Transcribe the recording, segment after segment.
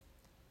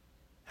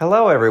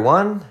Hello,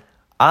 everyone.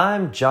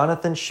 I'm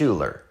Jonathan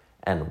Schuler,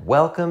 and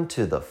welcome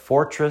to the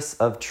Fortress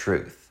of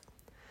Truth.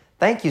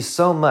 Thank you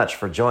so much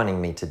for joining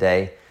me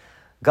today.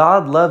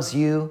 God loves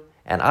you,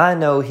 and I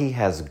know He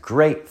has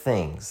great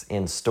things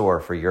in store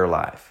for your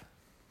life.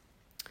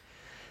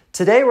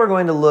 Today, we're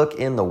going to look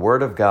in the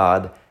Word of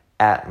God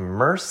at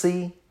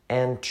mercy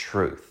and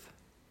truth.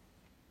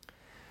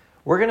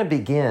 We're going to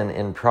begin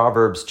in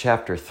Proverbs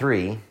chapter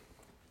 3.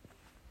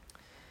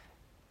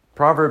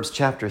 Proverbs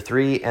chapter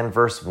 3 and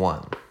verse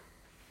 1.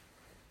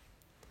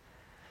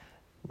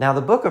 Now,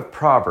 the book of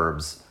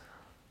Proverbs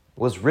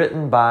was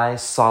written by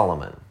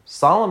Solomon.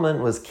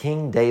 Solomon was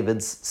King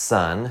David's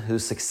son who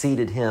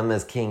succeeded him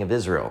as king of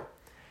Israel.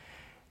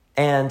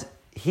 And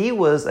he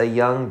was a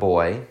young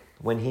boy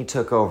when he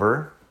took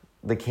over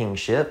the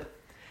kingship,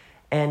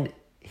 and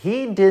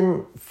he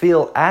didn't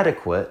feel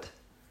adequate.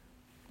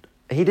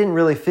 He didn't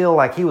really feel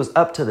like he was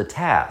up to the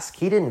task.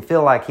 He didn't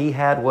feel like he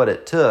had what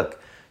it took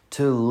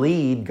to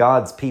lead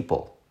God's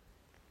people.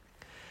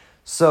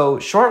 So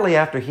shortly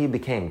after he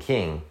became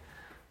king,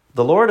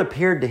 the Lord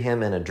appeared to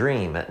him in a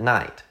dream at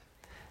night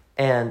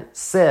and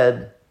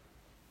said,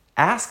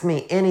 "Ask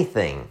me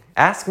anything,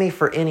 ask me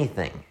for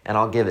anything, and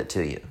I'll give it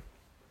to you."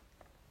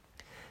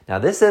 Now,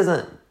 this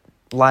isn't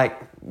like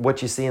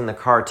what you see in the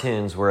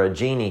cartoons where a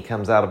genie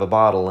comes out of a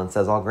bottle and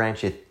says, "I'll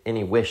grant you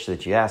any wish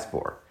that you ask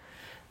for."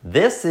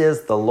 This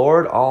is the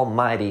Lord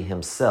Almighty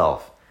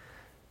Himself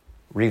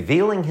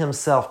revealing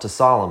Himself to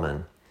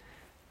Solomon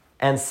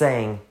and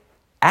saying,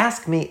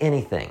 "Ask me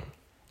anything,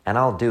 and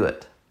I'll do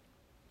it.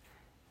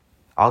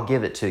 I'll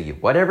give it to you.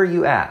 Whatever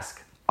you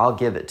ask, I'll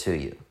give it to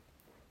you."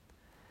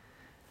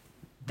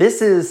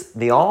 This is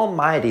the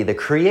Almighty, the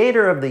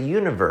Creator of the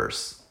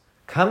universe,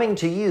 coming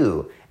to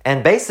you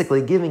and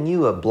basically giving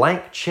you a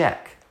blank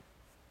check.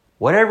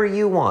 Whatever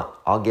you want,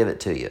 I'll give it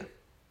to you.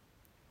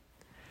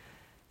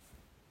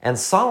 And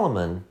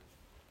Solomon,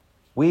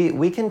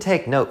 we can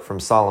take note from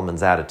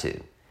Solomon's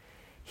attitude.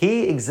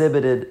 He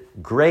exhibited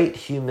great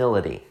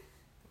humility.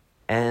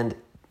 And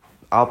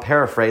I'll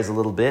paraphrase a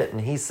little bit,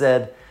 and he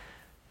said,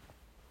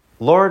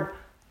 "Lord,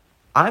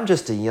 I'm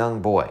just a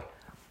young boy.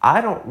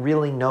 I don't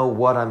really know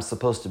what I'm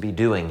supposed to be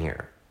doing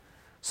here.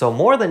 So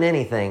more than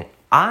anything,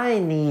 I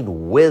need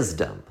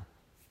wisdom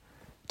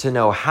to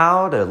know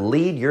how to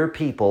lead your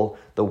people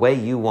the way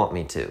you want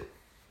me to."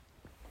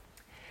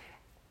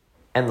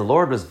 And the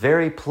Lord was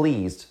very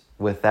pleased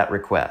with that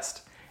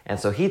request. And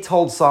so He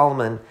told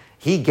Solomon,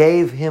 He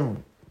gave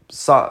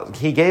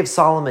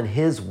Solomon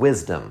his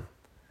wisdom,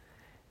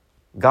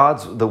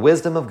 the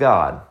wisdom of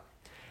God.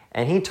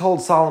 And He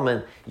told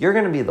Solomon, "You're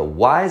going to be the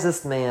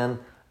wisest man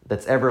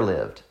that's ever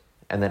lived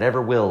and that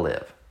ever will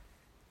live."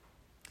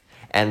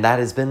 And that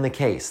has been the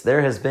case.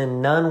 There has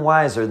been none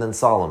wiser than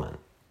Solomon.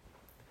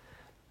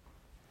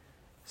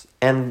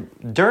 And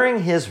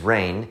during his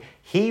reign,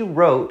 he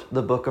wrote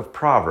the book of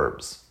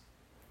Proverbs.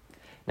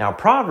 Now,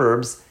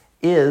 Proverbs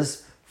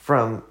is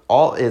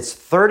it's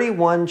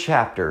 31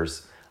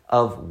 chapters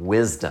of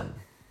wisdom.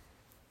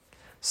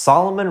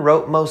 Solomon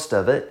wrote most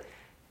of it,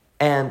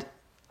 and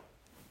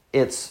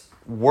it's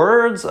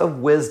words of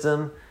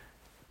wisdom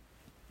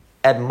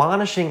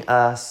admonishing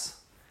us,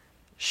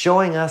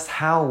 showing us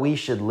how we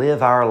should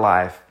live our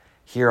life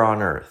here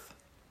on earth.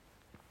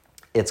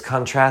 It's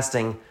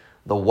contrasting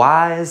the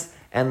wise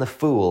and the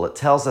fool. It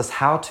tells us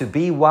how to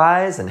be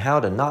wise and how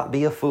to not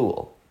be a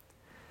fool.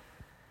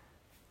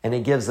 And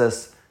it gives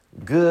us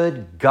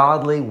good,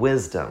 godly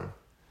wisdom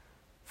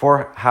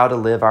for how to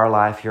live our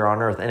life here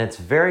on earth. And it's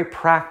very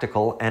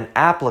practical and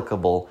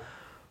applicable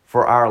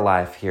for our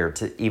life here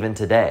even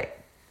today.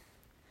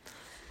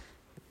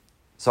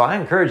 So I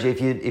encourage you,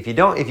 if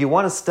you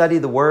want to study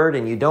the Word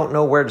and you don't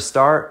know where to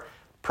start,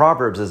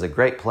 Proverbs is a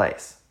great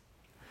place.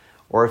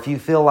 Or if you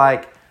feel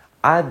like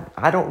I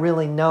don't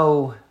really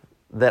know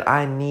that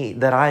I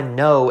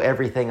know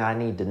everything I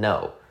need to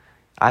know,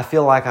 I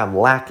feel like I'm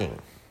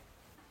lacking,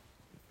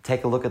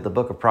 take a look at the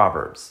book of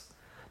Proverbs.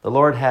 The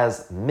Lord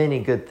has many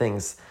good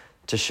things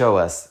to show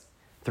us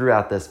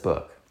throughout this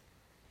book.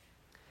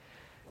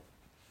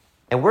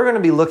 And we're going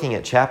to be looking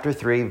at chapter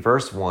 3,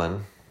 verse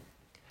 1.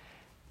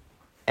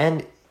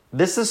 And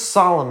this is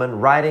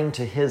Solomon writing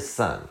to his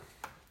son.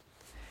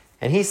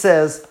 And he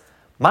says,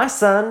 "My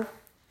son,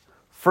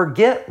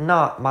 forget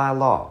not my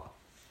law,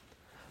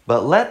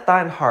 but let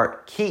thine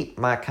heart keep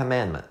my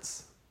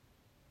commandments."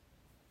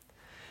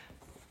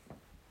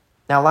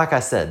 Now, like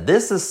I said,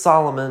 this is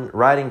Solomon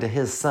writing to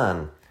his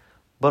son,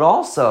 but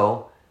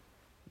also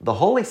the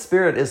Holy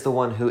Spirit is the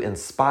one who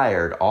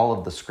inspired all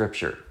of the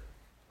Scripture.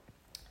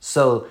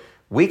 So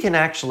we can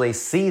actually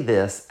see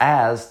this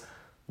as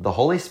the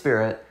Holy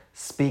Spirit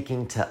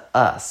speaking to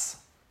us.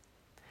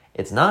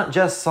 It's not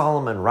just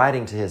Solomon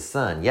writing to his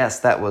son. Yes,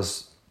 that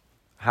was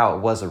how it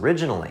was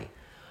originally.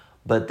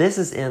 But this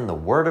is in the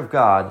Word of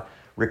God,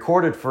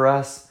 recorded for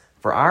us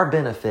for our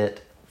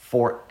benefit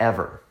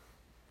forever.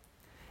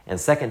 And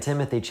 2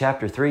 Timothy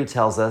chapter 3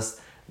 tells us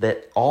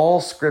that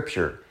all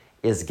Scripture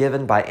is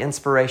given by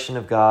inspiration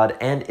of God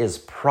and is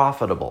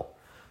profitable,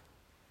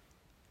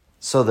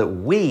 so that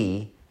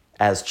we,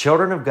 as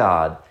children of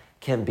God,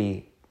 can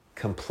be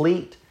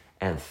complete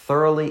and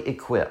thoroughly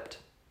equipped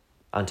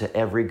unto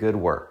every good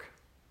work.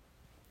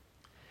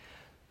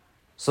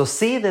 So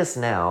see this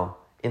now,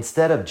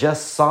 instead of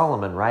just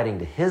Solomon writing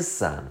to his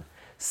son,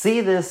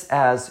 see this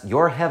as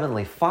your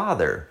heavenly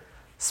Father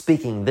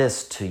speaking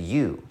this to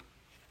you.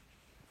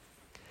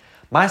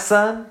 My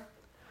son,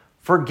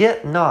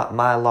 forget not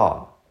my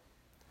law,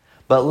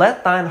 but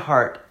let thine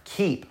heart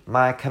keep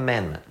my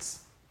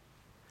commandments.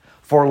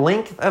 For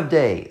length of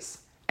days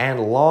and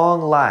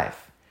long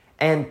life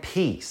and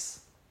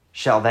peace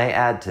shall they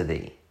add to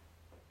thee.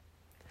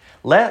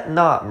 Let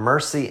not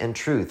mercy and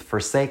truth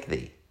forsake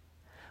thee.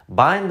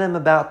 Bind them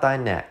about thy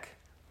neck,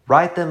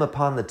 write them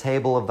upon the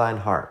table of thine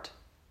heart.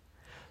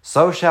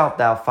 So shalt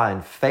thou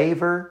find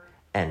favor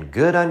and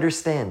good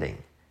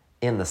understanding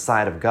in the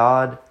sight of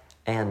God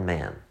and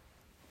man.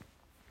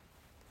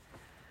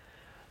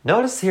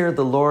 Notice here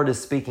the Lord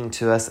is speaking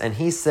to us and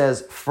he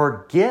says,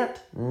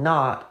 forget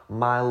not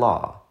my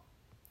law,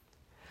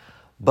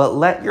 but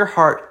let your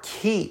heart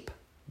keep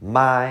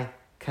my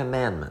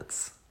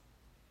commandments.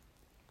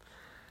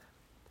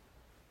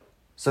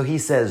 So he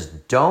says,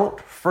 don't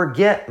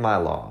forget my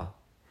law.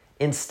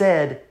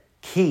 Instead,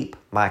 keep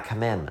my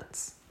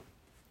commandments.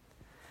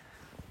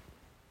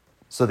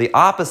 So the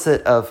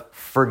opposite of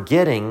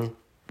forgetting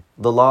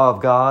the law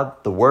of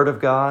God, the Word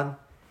of God,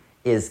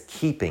 is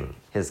keeping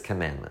His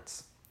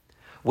commandments.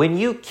 When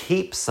you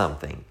keep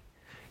something,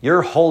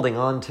 you're holding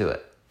on to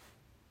it,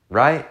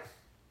 right?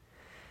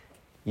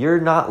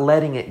 You're not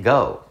letting it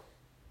go.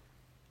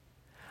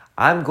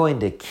 I'm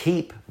going to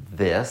keep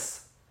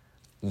this.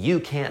 You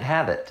can't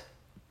have it.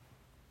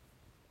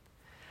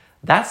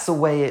 That's the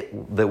way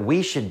that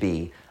we should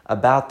be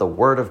about the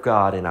Word of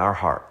God in our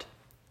heart.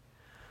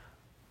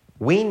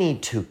 We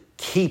need to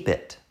keep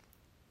it.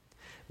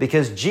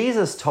 Because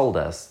Jesus told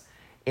us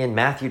in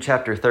Matthew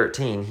chapter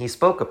 13, He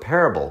spoke a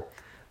parable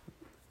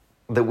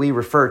that we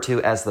refer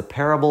to as the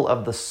parable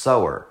of the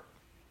sower.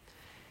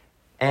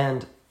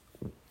 And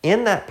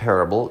in that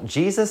parable,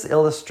 Jesus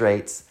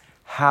illustrates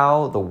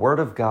how the Word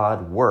of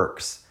God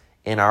works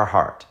in our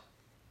heart.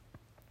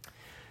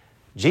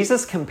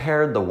 Jesus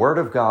compared the Word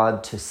of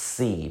God to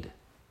seed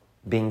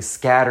being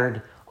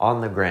scattered on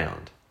the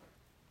ground.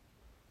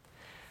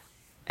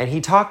 And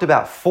He talked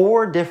about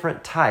 4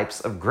 different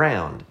types of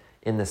ground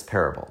in this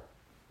parable.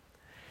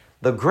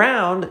 The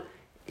ground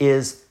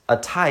is a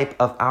type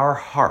of our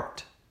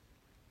heart.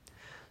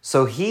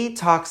 So He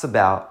talks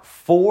about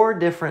 4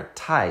 different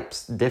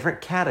types,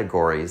 different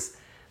categories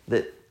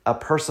that a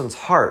person's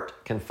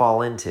heart can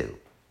fall into.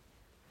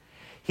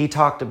 He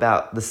talked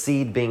about the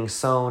seed being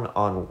sown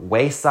on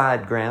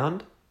wayside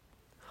ground,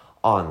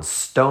 on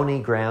stony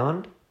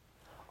ground,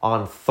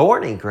 on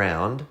thorny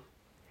ground,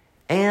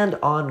 and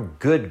on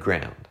good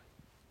ground.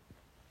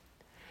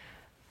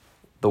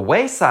 The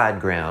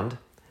wayside ground,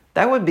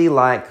 that would be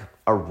like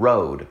a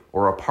road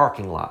or a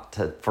parking lot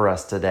for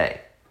us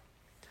today.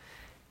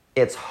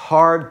 It's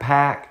hard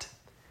packed.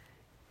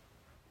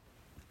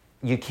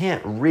 You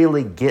can't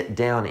really get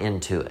down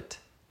into it.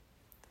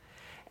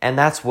 And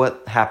that's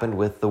what happened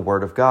with the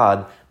Word of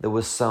God that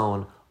was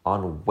sown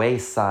on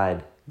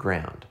wayside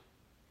ground.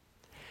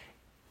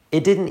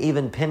 It didn't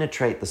even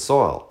penetrate the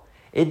soil.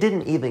 It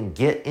didn't even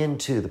get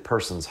into the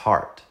person's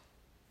heart.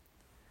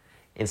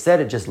 Instead,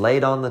 it just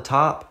laid on the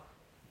top.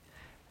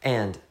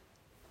 And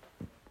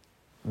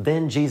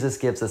then Jesus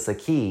gives us a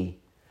key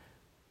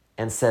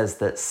and says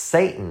that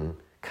Satan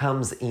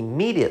comes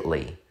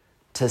immediately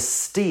to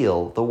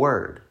steal the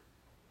word.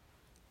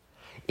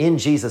 In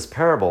Jesus'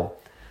 parable,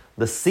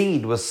 the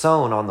seed was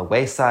sown on the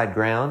wayside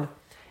ground,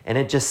 and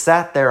it just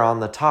sat there on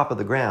the top of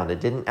the ground.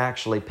 It didn't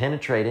actually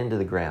penetrate into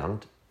the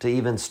ground to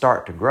even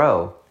start to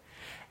grow.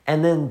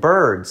 And then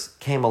birds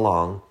came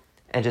along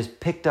and just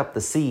picked up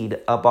the seed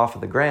up off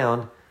of the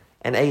ground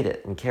and ate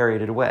it and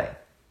carried it away.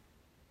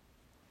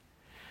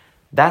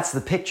 That's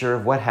the picture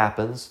of what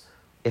happens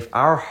if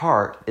our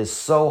heart is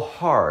so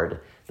hard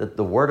that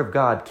the Word of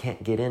God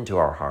can't get into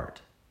our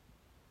heart.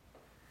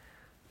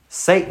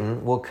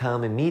 Satan will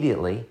come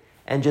immediately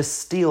and just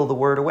steal the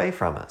Word away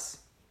from us.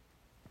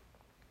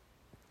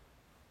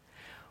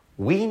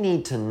 We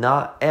need to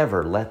not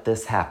ever let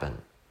this happen.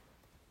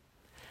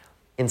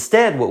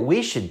 Instead, what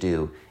we should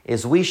do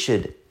is we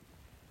should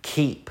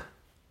keep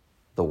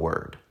the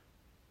Word.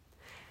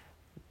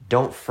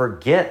 Don't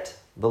forget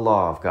the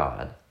law of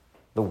God,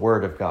 the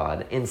Word of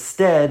God.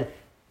 Instead,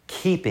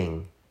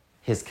 keeping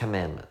His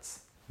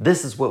commandments.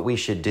 This is what we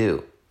should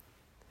do.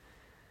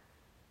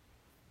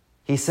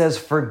 He says,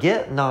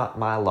 forget not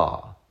my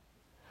law,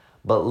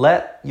 but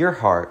let your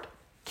heart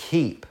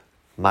keep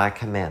my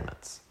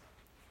commandments.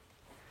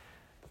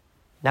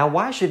 Now,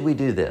 why should we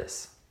do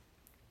this?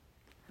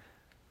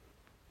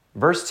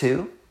 Verse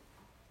 2,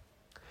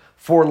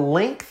 for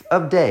length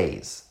of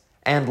days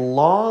and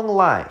long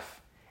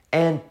life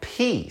and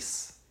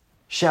peace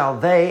shall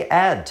they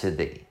add to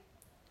thee.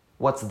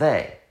 What's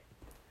they?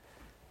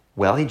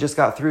 Well, he just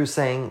got through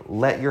saying,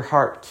 let your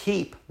heart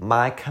keep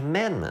my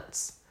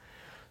commandments.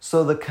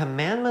 So the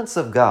commandments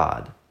of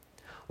God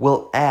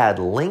will add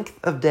length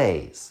of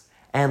days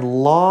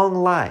and long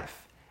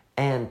life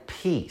and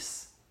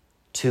peace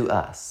to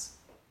us.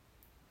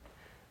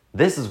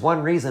 This is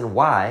one reason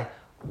why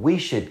we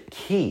should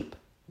keep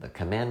the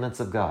commandments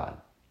of God.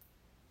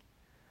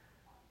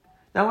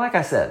 Now, like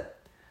I said,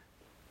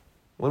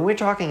 when we're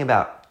talking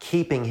about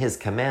keeping His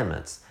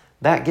commandments,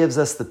 that gives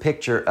us the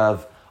picture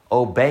of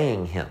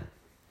obeying Him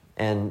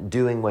and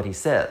doing what He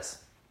says.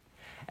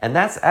 And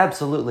that's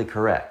absolutely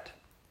correct.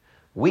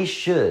 We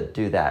should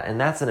do that, and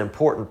that's an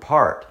important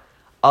part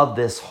of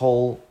this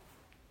whole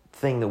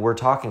thing that we're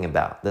talking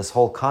about, this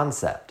whole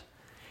concept,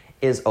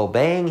 is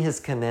obeying His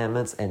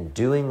commandments and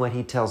doing what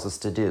He tells us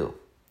to do.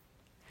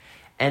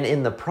 And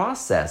in the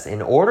process,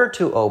 in order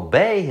to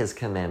obey His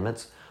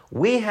commandments,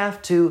 we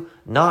have to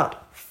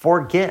not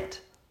forget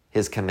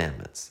His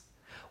commandments.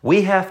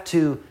 We have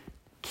to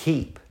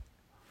keep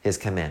His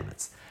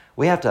commandments.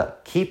 We have to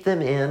keep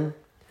them in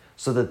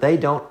so that they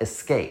don't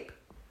escape.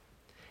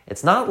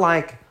 It's not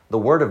like the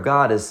Word of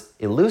God is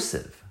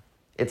elusive.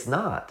 It's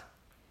not.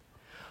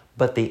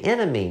 But the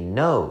enemy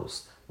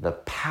knows the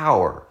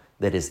power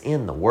that is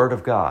in the Word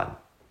of God.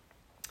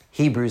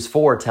 Hebrews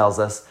 4 tells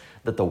us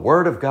that the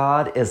Word of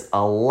God is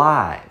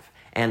alive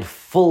and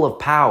full of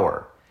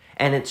power,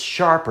 and it's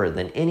sharper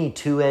than any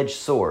two-edged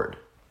sword.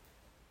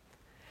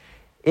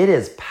 It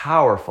is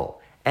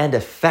powerful and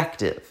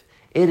effective.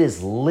 It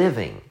is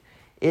living.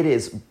 It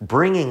is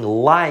bringing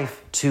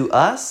life to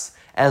us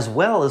as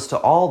well as to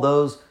all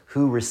those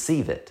who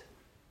receive it.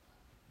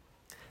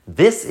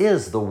 This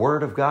is the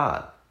Word of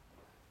God.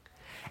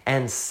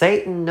 And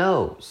Satan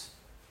knows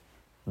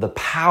the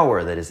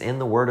power that is in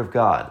the Word of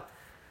God.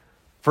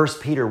 1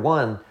 Peter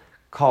 1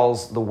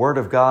 calls the Word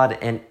of God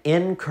an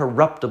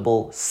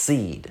incorruptible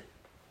seed.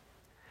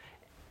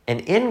 An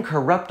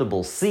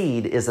incorruptible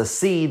seed is a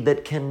seed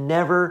that can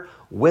never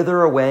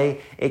wither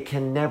away. It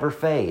can never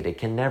fade. It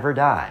can never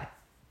die.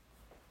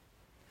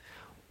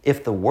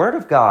 If the Word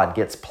of God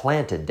gets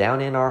planted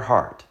down in our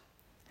heart,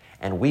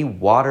 and we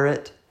water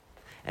it,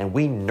 and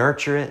we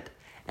nurture it,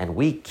 and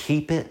we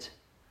keep it,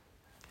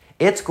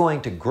 it's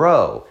going to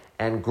grow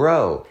and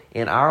grow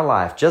in our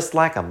life, just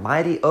like a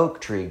mighty oak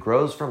tree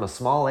grows from a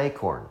small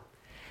acorn.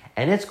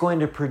 And it's going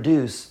to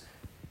produce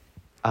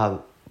a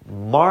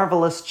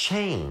marvelous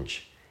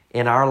change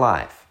in our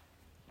life.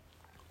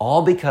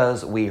 All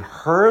because we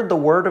heard the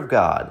Word of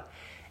God,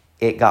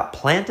 it got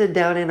planted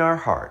down in our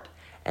heart,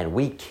 and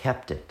we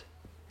kept it.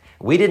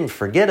 We didn't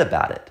forget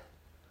about it.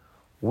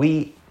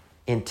 We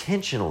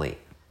intentionally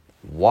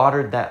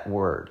watered that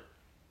Word,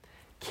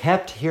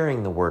 kept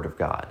hearing the Word of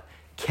God,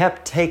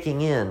 kept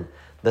taking in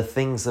the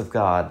things of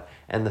God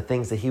and the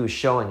things that He was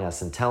showing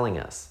us and telling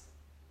us.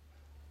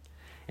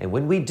 And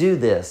when we do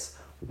this,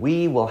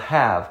 we will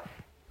have,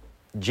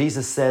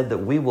 Jesus said that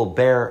we will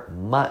bear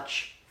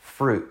much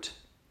fruit.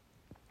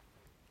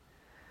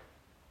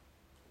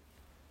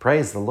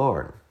 Praise the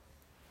Lord.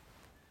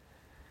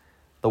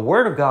 The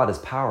Word of God is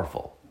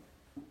powerful.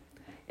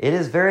 It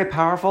is very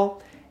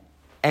powerful.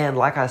 And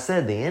like I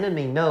said, the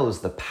enemy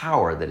knows the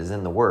power that is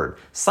in the Word.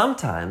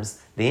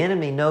 Sometimes the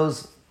enemy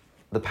knows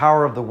the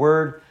power of the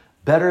Word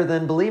better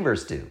than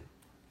believers do.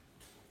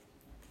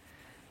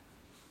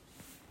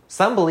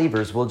 Some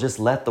believers will just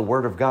let the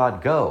Word of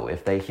God go.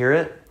 If they hear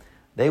it,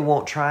 they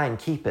won't try and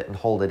keep it and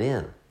hold it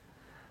in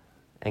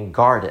and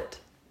guard it.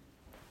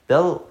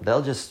 They'll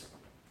just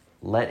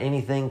let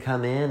anything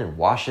come in and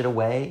wash it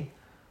away.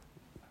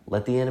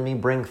 Let the enemy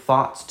bring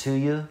thoughts to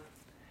you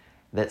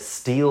that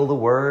steal the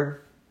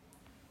Word.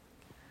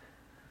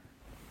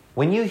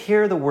 When you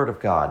hear the Word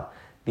of God,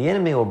 the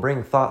enemy will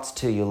bring thoughts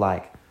to you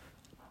like,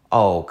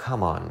 oh,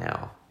 come on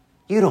now.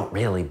 You don't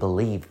really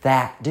believe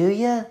that, do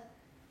you?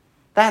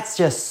 That's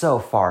just so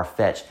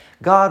far-fetched.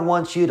 God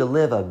wants you to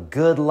live a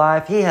good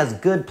life. He has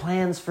good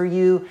plans for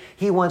you.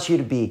 He wants you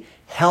to be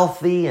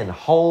healthy and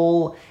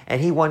whole,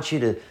 and He wants you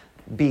to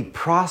be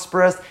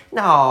prosperous.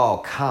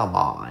 No, come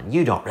on.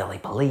 You don't really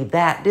believe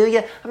that, do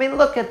you? I mean,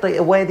 look at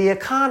the way the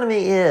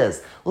economy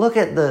is. Look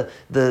at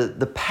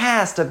the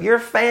past of your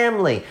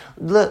family.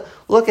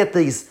 Look at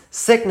these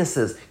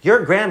sicknesses.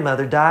 Your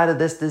grandmother died of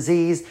this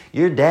disease.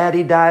 Your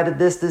daddy died of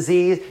this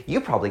disease. You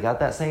probably got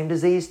that same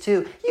disease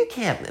too. You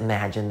can't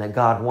imagine that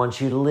God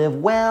wants you to live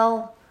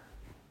well.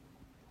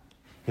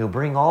 He'll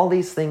bring all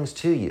these things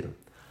to you,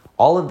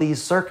 all of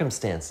these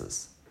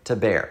circumstances to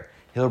bear.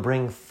 He'll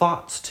bring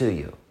thoughts to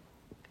you,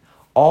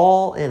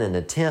 all in an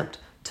attempt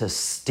to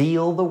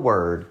steal the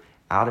Word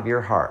out of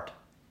your heart.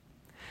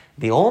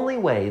 The only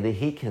way that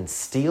he can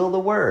steal the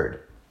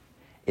Word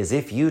is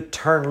if you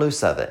turn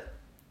loose of it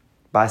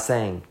by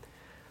saying,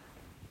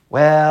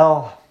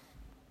 well,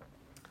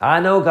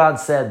 I know God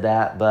said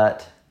that,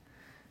 but,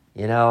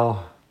 you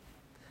know,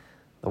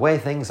 the way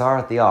things are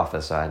at the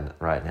office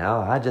right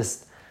now, I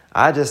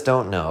just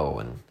don't know.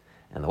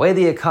 And the way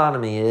the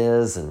economy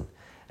is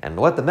and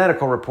what the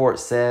medical report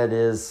said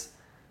is,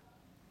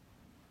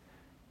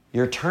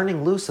 you're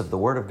turning loose of the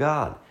Word of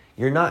God.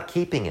 You're not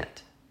keeping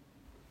it.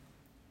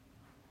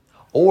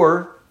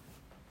 Or,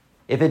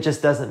 if it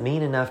just doesn't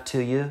mean enough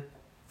to you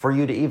for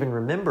you to even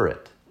remember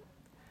it,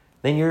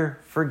 then you're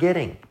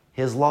forgetting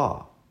His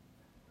law.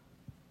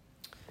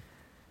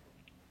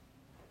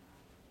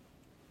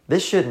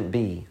 This shouldn't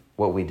be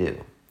what we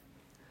do.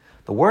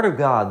 The Word of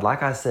God,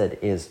 like I said,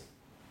 is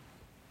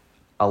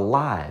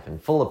alive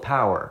and full of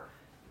power,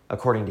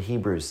 according to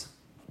Hebrews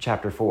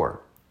chapter 4.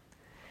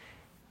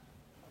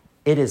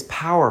 It is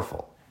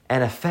powerful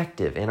and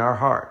effective in our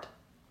heart.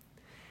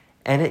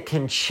 And it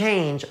can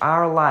change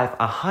our life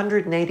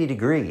 180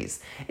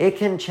 degrees. It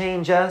can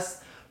change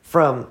us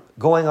from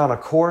going on a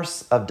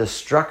course of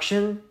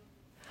destruction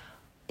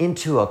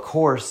into a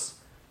course,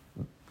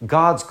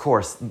 God's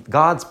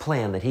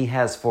plan that He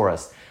has for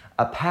us.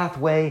 A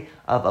pathway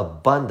of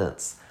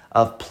abundance,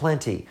 of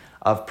plenty,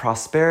 of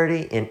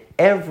prosperity in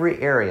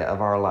every area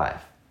of our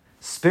life.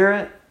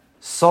 Spirit,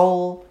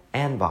 soul,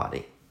 and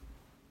body.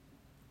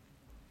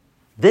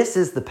 This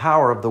is the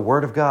power of the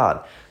Word of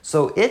God.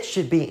 So it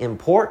should be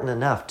important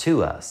enough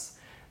to us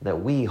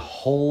that we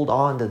hold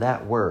on to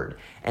that Word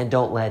and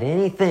don't let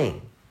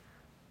anything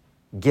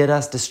get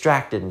us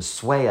distracted and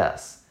sway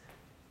us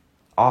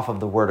off of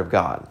the Word of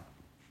God.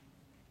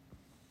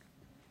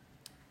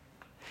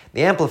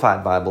 The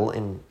Amplified Bible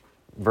in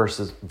verse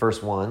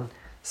 1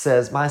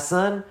 says, "My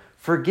son,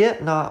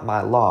 forget not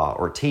my law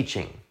or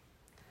teaching,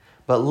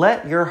 but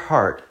let your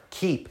heart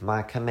keep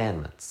my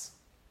commandments."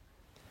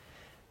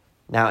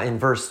 Now in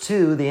verse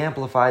 2, the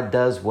Amplified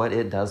does what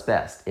it does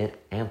best.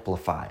 It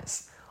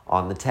amplifies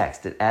on the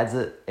text. They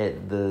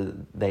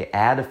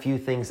add a few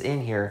things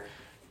in here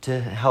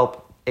to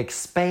help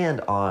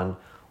expand on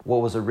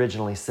what was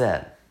originally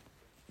said.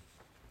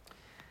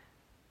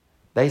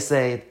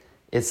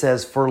 It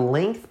says, "For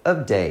length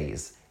of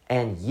days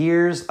and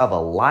years of a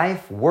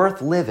life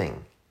worth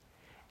living,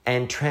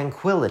 and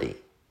tranquility,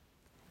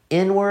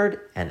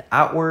 inward and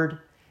outward,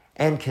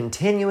 and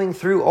continuing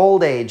through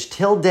old age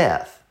till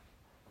death,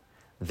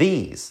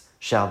 these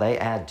shall they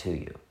add to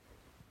you."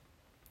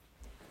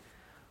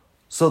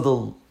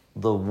 So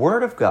the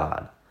Word of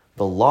God,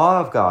 the law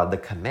of God, the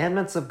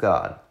commandments of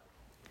God,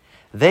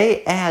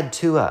 they add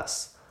to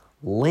us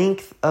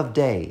length of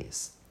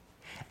days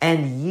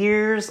and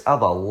years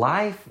of a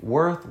life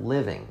worth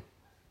living.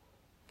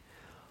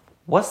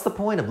 What's the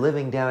point of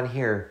living down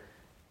here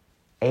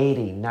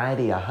 80,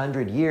 90,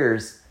 100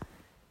 years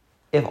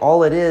if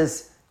all it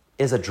is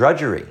a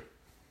drudgery?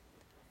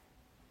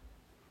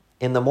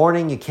 In the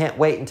morning, you can't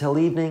wait until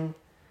evening.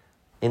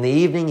 In the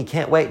evening, you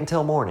can't wait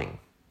until morning.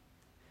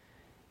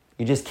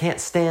 You just can't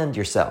stand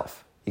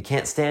yourself. You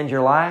can't stand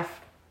your life.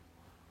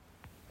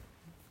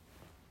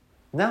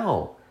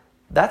 No,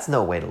 that's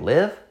no way to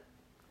live.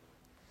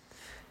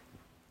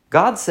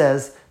 God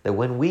says that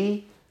when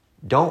we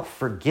don't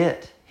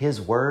forget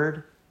His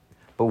Word,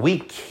 but we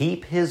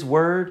keep His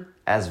Word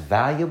as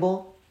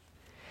valuable,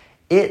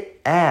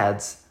 it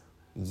adds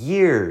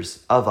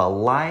years of a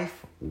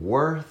life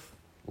worth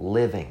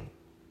living.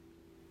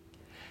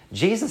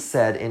 Jesus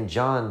said in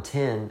John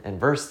 10 and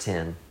verse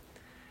 10,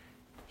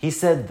 He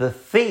said, "The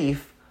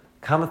thief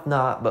cometh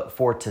not but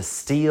for to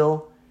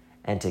steal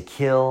and to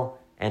kill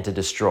and to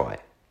destroy.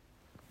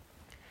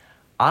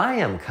 I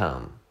am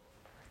come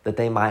that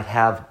they might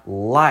have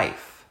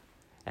life,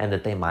 and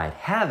that they might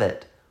have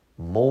it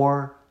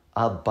more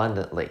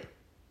abundantly."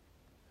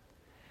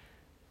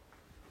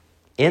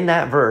 In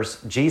that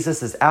verse,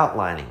 Jesus is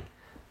outlining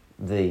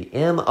the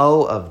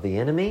MO of the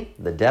enemy,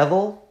 the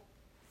devil,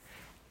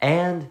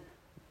 and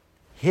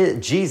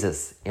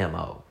Jesus'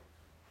 MO.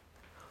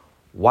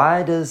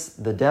 Why does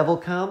the devil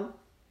come?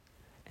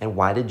 And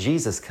why did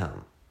Jesus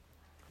come?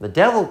 The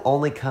devil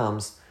only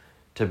comes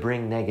to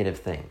bring negative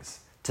things,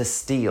 to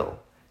steal,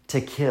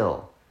 to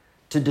kill,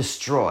 to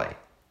destroy.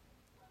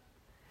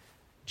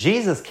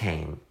 Jesus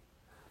came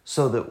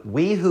so that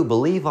we who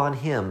believe on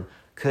Him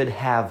could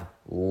have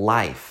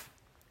life.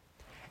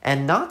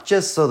 And not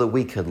just so that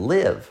we could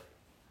live,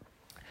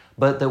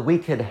 but that we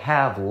could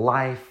have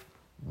life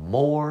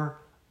more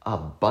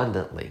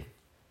abundantly.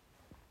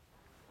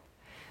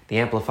 The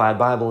Amplified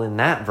Bible in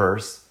that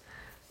verse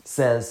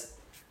says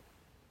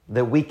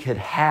that we could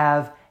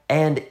have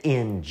and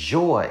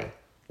enjoy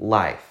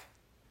life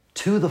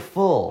to the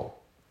full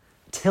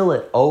till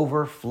it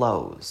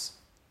overflows.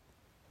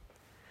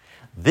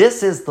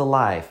 This is the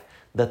life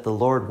that the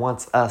Lord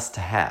wants us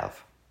to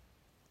have.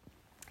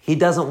 He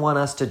doesn't want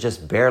us to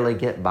just barely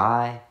get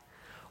by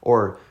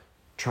or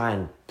try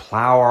and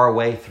plow our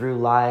way through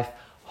life,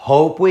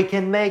 hope we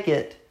can make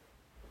it.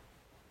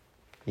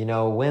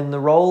 When the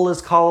roll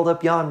is called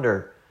up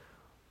yonder,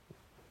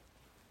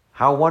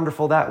 how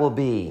wonderful that will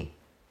be.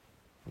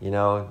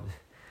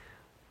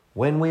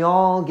 When we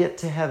all get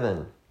to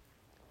heaven,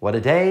 what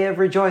a day of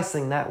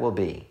rejoicing that will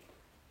be.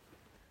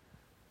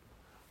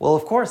 Well,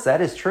 of course,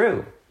 that is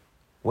true.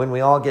 When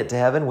we all get to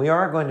heaven, we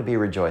are going to be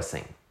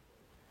rejoicing.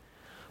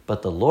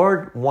 But the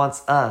Lord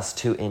wants us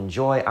to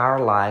enjoy our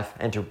life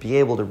and to be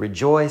able to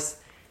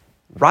rejoice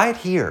right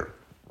here,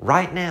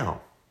 right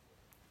now.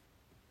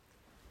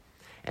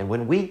 And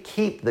when we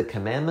keep the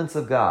commandments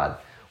of God,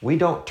 we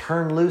don't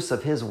turn loose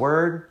of His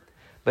Word,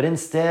 but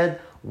instead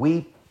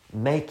we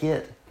make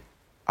it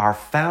our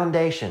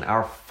foundation,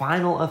 our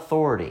final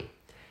authority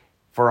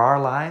for our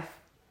life.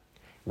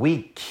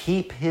 We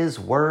keep His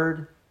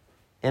Word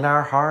in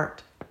our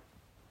heart.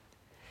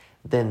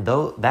 then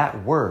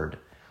that word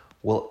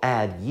will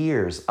add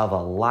years of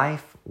a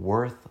life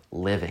worth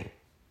living.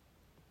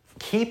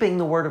 Keeping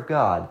the Word of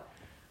God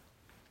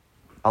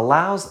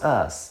allows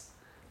us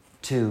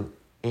to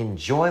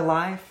enjoy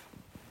life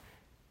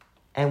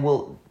and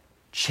will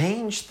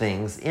change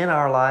things in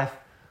our life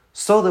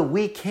so that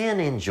we can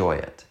enjoy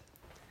it.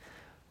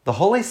 The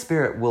Holy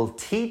Spirit will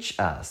teach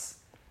us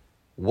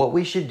what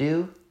we should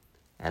do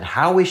and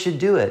how we should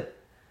do it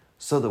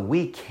so that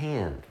we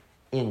can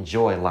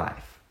enjoy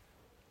life.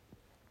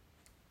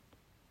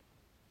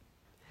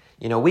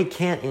 You know, we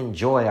can't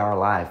enjoy our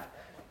life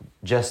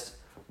just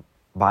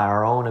by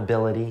our own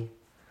ability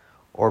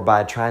or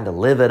by trying to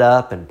live it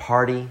up and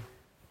party.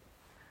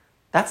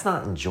 That's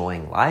not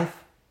enjoying life.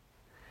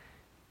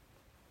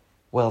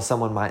 Well,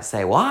 someone might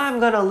say, well, I'm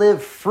going to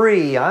live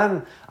free.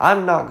 I'm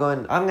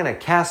going to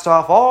cast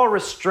off all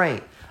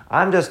restraint.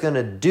 I'm just going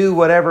to do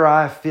whatever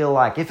I feel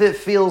like. If it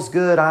feels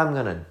good, I'm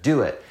going to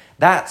do it.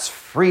 That's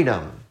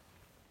freedom.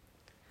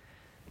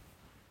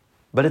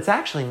 But it's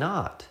actually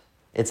not.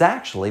 It's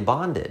actually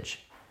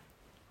bondage.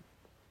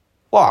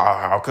 Well,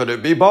 how could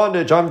it be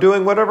bondage? I'm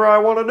doing whatever I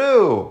want to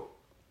do.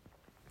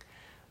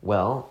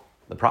 Well,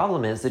 the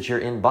problem is that you're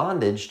in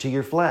bondage to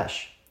your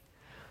flesh.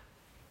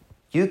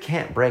 You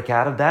can't break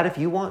out of that if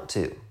you want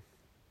to.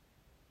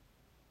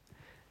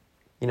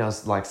 You know,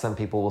 it's like some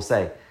people will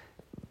say,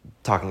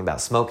 talking about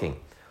smoking,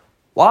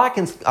 well, I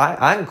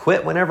can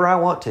quit whenever I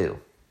want to.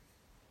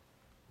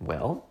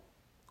 Well,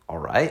 all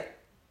right.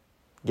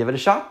 Give it a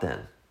shot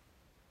then.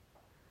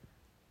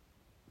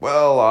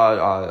 Well,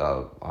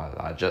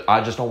 I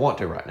just don't want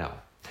to right now.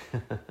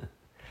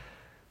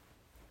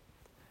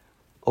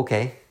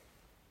 Okay.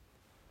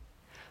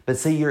 But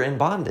see, you're in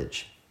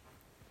bondage.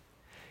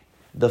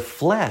 The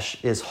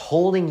flesh is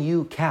holding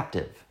you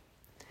captive.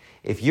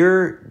 If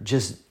you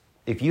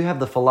have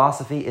the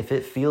philosophy, if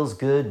it feels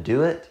good,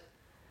 do it,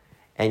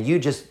 and you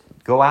just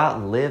go out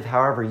and live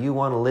however you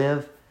want to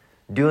live,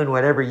 doing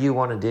whatever you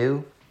want to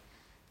do,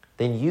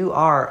 then you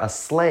are a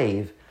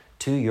slave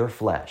to your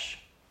flesh.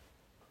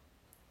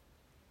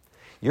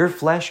 Your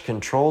flesh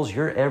controls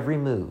your every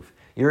move,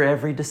 your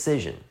every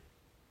decision.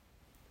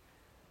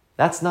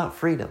 That's not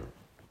freedom.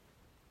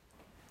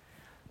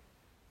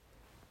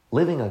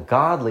 Living a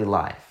godly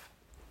life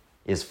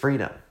is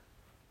freedom.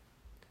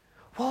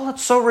 Well,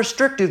 it's so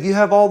restrictive. You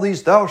have all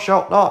these thou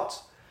shalt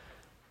nots.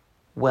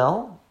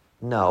 Well,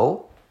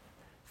 no.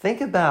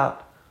 Think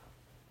about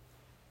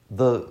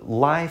the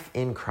life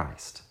in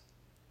Christ.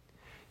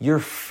 You're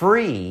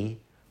free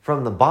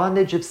from the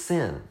bondage of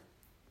sin.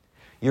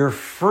 You're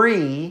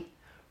free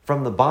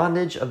from the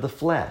bondage of the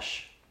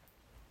flesh.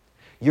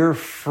 You're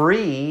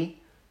free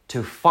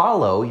to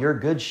follow your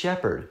good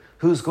shepherd,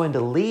 who's going to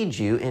lead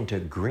you into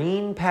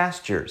green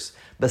pastures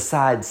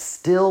beside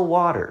still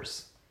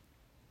waters.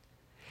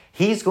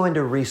 He's going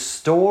to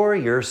restore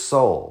your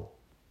soul,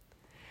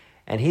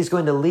 and He's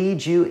going to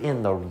lead you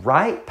in the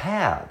right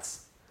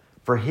paths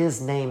for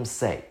His name's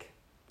sake.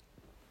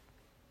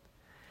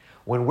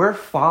 When we're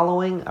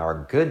following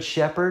our good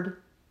shepherd,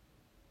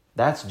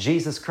 that's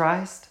Jesus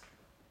Christ.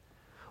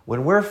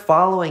 When we're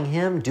following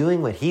Him,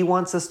 doing what He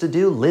wants us to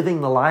do,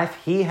 living the life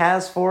He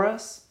has for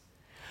us,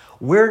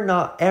 we're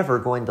not ever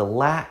going to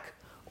lack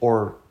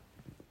or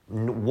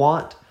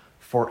want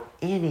for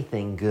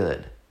anything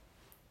good.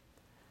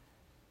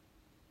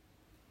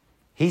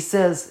 He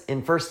says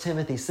in 1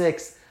 Timothy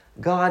 6,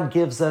 God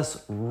gives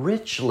us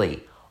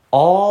richly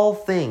all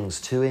things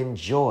to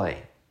enjoy.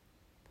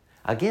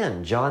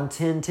 Again, John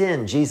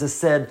 10:10, Jesus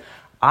said,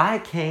 I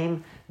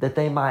came that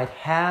they might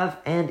have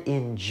and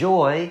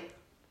enjoy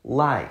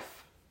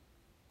life.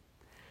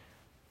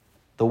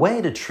 The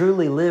way to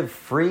truly live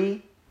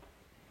free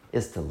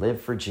is to live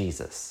for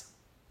Jesus.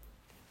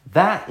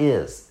 That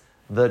is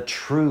the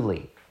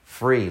truly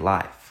free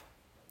life.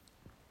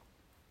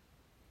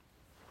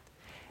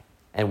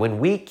 And when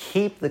we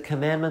keep the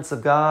commandments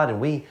of God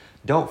and we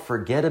don't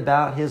forget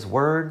about His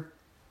word,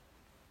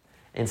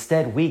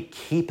 instead we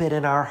keep it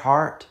in our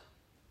heart,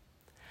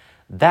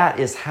 that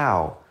is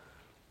how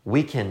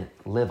we can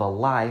live a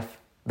life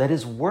that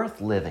is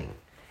worth living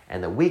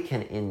and that we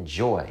can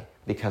enjoy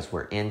because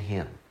we're in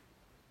Him.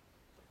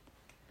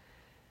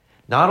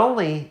 Not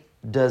only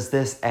does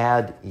this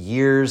add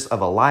years of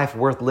a life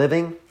worth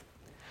living,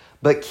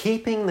 but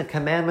keeping the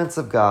commandments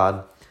of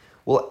God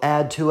will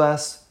add to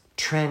us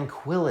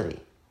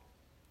tranquility.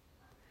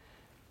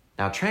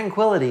 Now,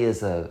 tranquility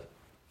is a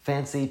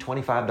fancy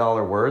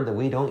 $25 word that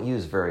we don't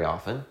use very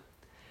often.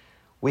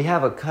 We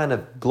have a kind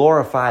of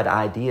glorified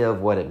idea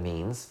of what it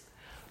means,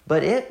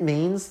 but it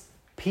means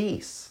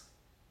peace.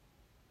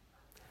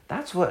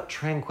 That's what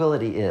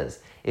tranquility is.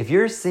 If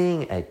you're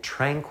seeing a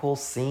tranquil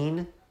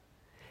scene,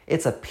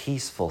 it's a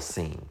peaceful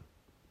scene.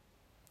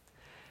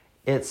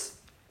 It's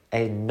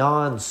a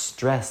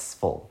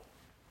non-stressful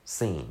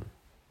scene.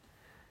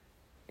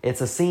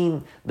 It's a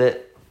scene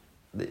that,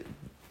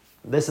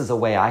 this is a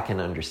way I can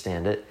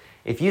understand it.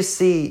 If you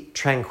see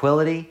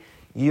tranquility,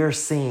 you're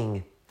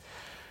seeing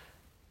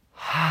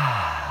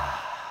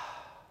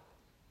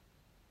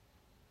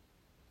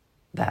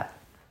that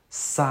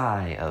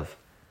sigh of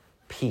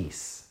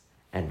peace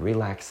and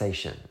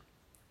relaxation.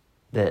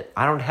 That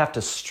I don't have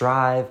to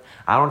strive.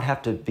 I don't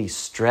have to be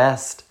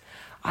stressed.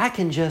 I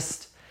can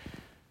just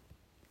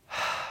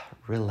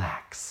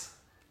relax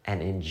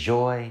and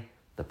enjoy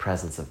the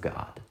presence of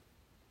God.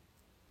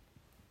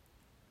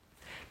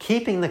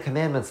 Keeping the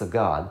commandments of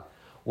God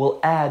will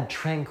add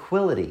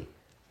tranquility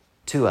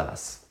to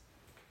us,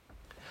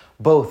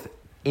 both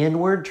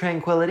inward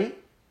tranquility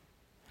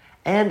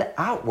and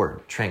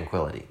outward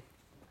tranquility.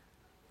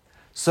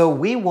 So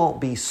we won't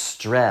be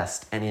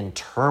stressed and in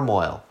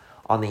turmoil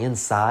on the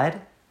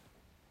inside,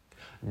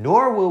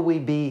 nor will we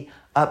be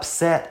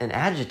upset and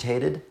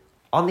agitated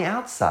on the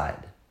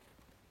outside.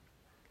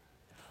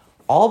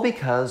 All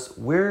because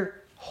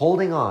we're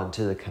holding on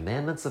to the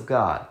commandments of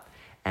God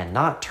and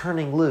not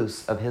turning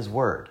loose of His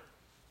Word.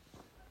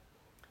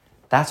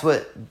 That's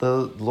what the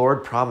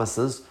Lord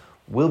promises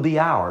will be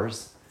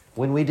ours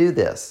when we do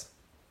this.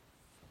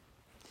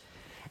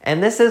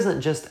 And this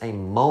isn't just a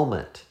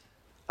moment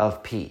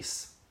of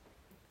peace.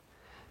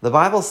 The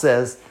Bible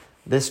says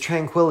this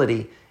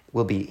tranquility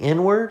will be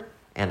inward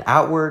and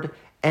outward,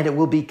 and it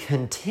will be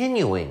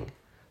continuing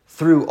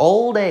through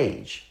old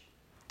age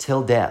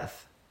till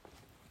death.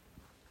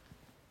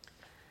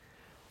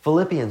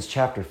 Philippians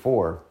chapter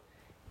 4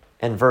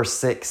 and verse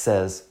 6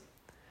 says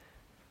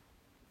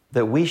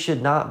that we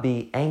should not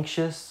be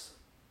anxious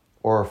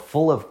or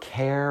full of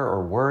care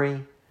or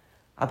worry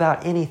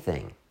about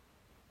anything,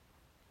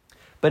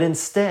 but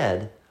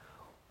instead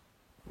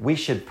we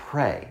should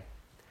pray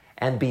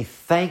and be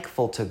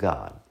thankful to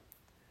God,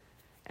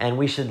 and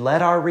we should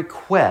let our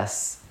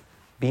requests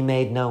be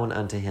made known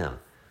unto Him.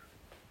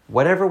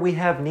 Whatever we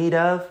have need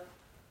of,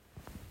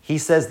 He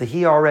says that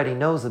He already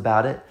knows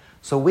about it,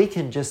 so we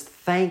can just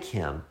thank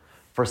Him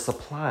for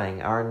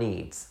supplying our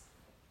needs.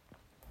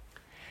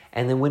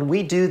 And then when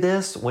we do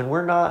this, when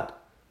we're not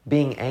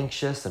being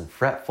anxious and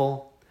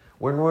fretful,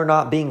 when we're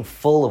not being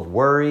full of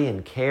worry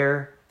and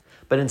care,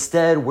 but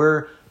instead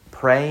we're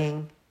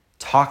praying,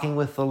 talking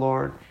with the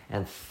Lord,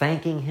 and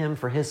thanking Him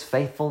for His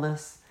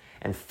faithfulness,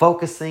 and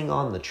focusing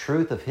on the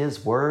truth of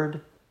His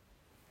Word,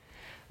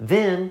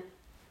 then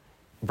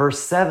verse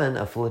 7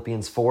 of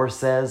Philippians 4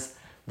 says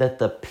that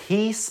the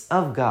peace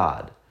of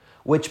God,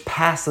 which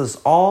passes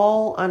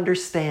all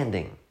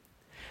understanding,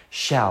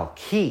 shall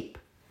keep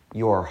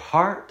your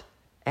heart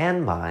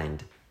and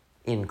mind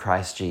in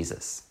Christ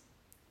Jesus.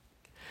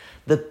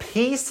 The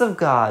peace of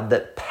God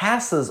that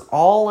passes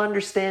all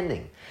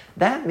understanding.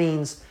 That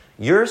means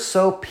you're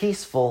so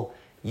peaceful,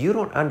 you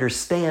don't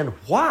understand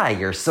why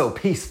you're so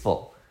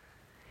peaceful.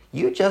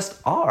 You just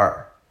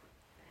are.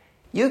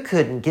 You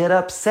couldn't get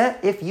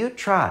upset if you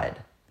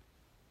tried.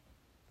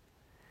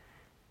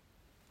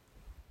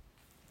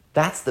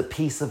 That's the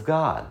peace of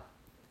God.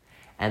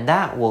 And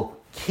that will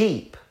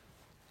keep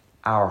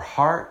our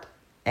heart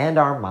and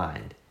our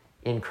mind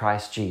in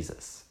Christ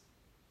Jesus.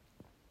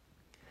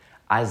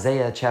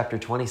 Isaiah chapter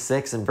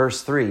 26 and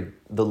verse 3,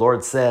 the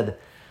Lord said,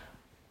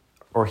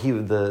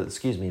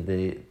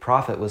 the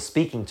prophet was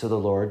speaking to the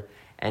Lord,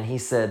 and he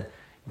said,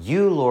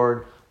 "You,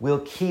 Lord, will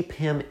keep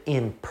him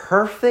in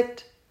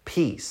perfect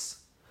peace,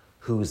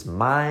 whose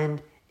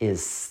mind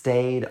is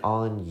stayed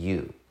on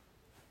you."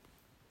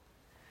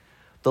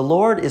 The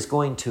Lord is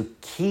going to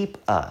keep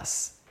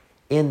us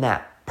in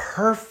that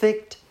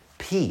perfect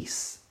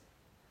peace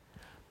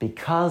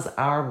because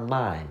our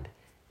mind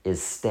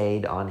is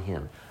stayed on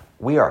Him.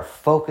 We are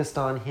focused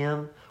on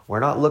Him. We're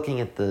not looking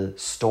at the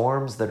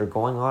storms that are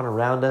going on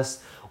around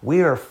us.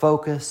 We are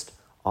focused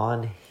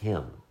on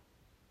Him.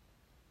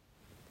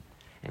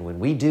 And when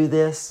we do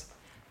this,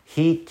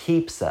 He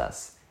keeps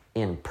us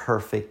in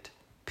perfect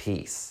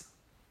peace.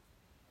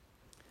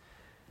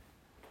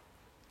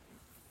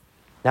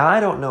 Now,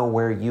 I don't know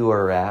where you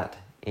are at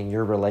in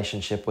your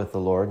relationship with the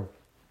Lord,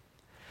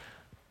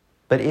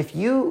 but if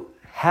you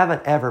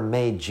haven't ever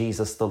made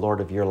Jesus the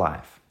Lord of your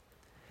life,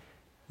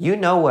 you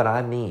know what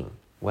I mean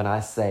when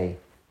I say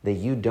that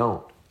you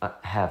don't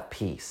have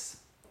peace.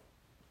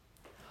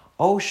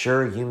 Oh,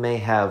 sure, you may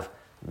have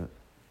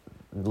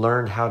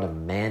learned how to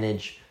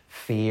manage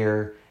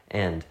fear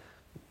and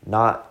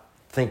not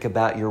think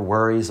about your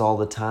worries all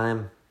the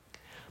time,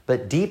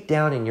 but deep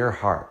down in your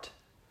heart,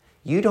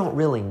 you don't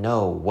really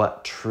know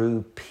what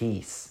true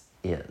peace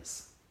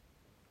is.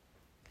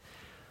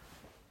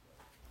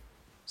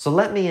 So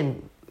let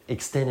me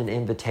extend an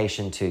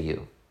invitation to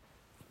you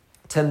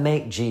to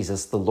make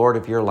Jesus the Lord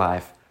of your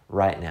life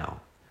right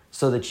now,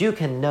 so that you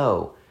can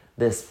know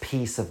this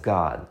peace of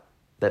God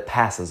that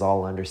passes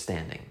all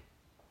understanding.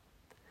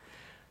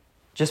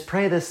 Just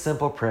pray this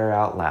simple prayer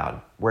out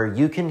loud where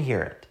you can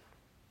hear it.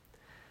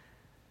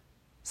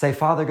 Say,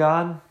 "Father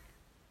God,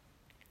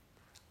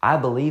 I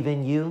believe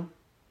in you.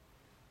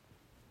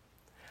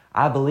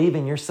 I believe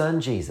in your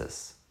Son,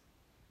 Jesus.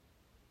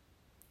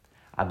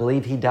 I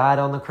believe He died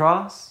on the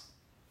cross.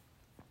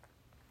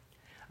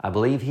 I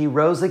believe He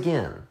rose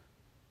again.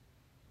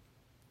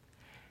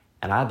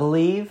 And I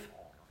believe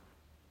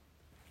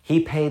He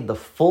paid the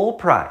full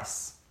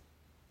price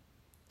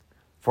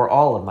for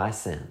all of my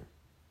sin.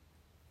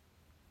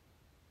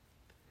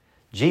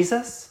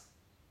 Jesus,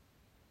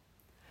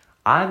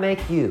 I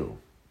make you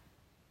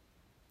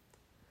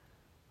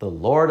the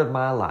Lord of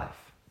my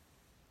life.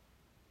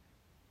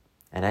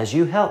 And as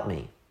you help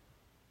me,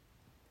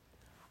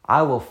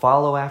 I will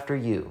follow after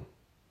you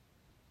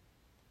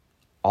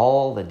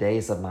all the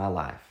days of my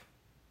life.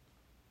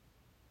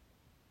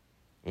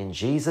 In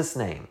Jesus'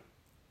 name,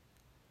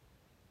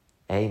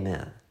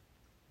 amen.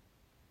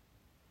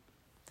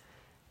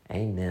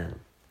 Amen.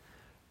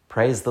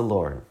 Praise the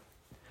Lord.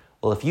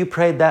 Well, if you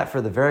prayed that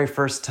for the very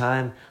first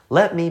time,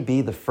 let me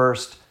be the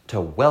first to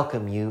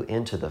welcome you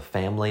into the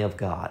family of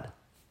God.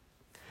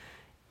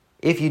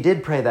 If you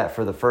did pray that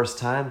for the first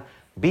time,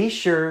 be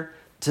sure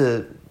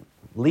to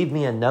leave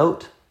me a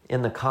note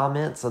in the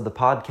comments of the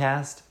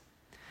podcast,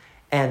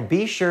 and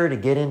be sure to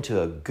get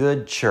into a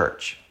good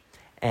church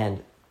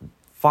and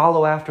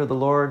follow after the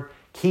Lord.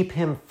 Keep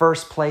Him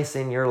first place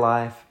in your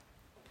life,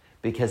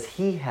 because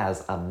He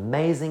has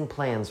amazing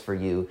plans for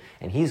you,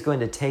 and He's going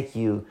to take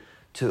you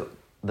to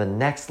the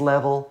next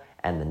level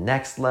and the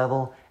next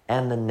level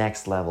and the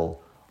next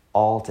level,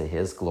 all to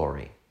His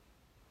glory.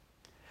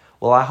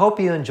 Well, I hope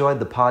you enjoyed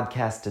the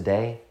podcast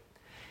today.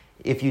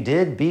 If you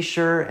did, be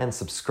sure and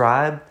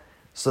subscribe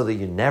so that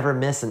you never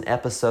miss an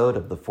episode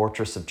of the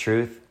Fortress of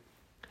Truth.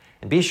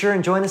 And be sure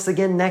and join us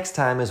again next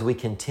time as we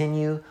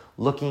continue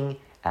looking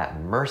at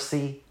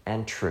mercy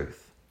and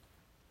truth.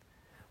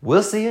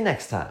 We'll see you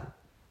next time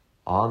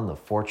on the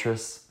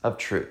Fortress of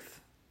Truth.